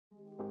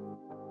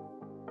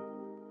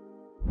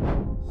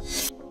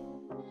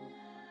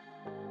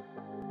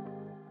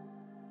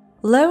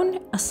Loan,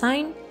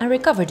 assign, and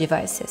recover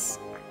devices.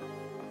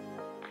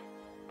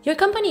 Your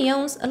company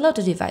owns a lot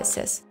of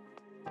devices.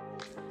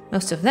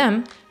 Most of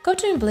them go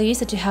to employees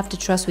that you have to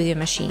trust with your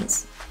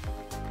machines.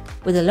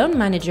 With a loan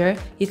manager,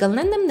 you can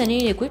lend them the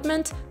needed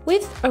equipment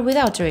with or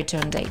without a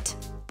return date,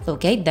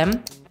 locate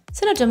them,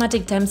 send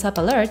automatic times up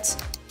alerts,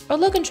 or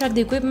log and track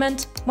the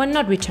equipment when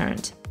not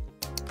returned.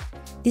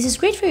 This is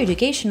great for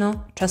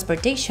educational,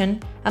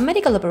 transportation, and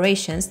medical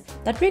operations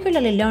that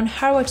regularly loan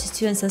hardware to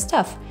students and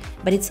staff,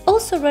 but it's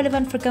also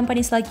relevant for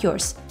companies like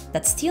yours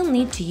that still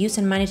need to use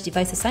and manage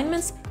device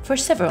assignments for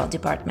several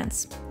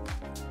departments.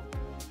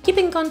 Keep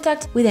in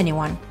contact with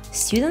anyone,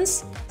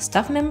 students,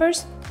 staff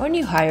members, or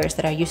new hires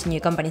that are using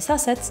your company's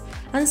assets,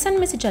 and send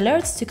message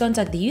alerts to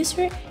contact the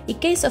user in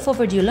case of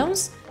overdue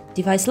loans,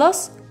 device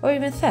loss, or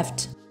even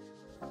theft.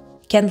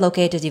 Can't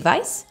locate a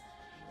device?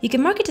 You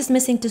can mark it as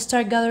missing to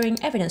start gathering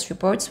evidence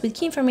reports with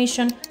key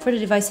information for the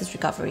device's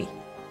recovery.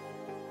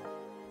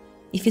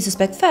 If you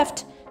suspect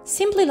theft,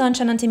 simply launch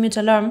an anti-mute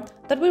alarm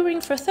that will ring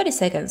for 30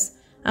 seconds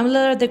and will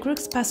alert the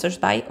group's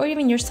passers-by or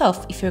even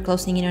yourself if you're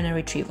closing in on a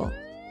retrieval.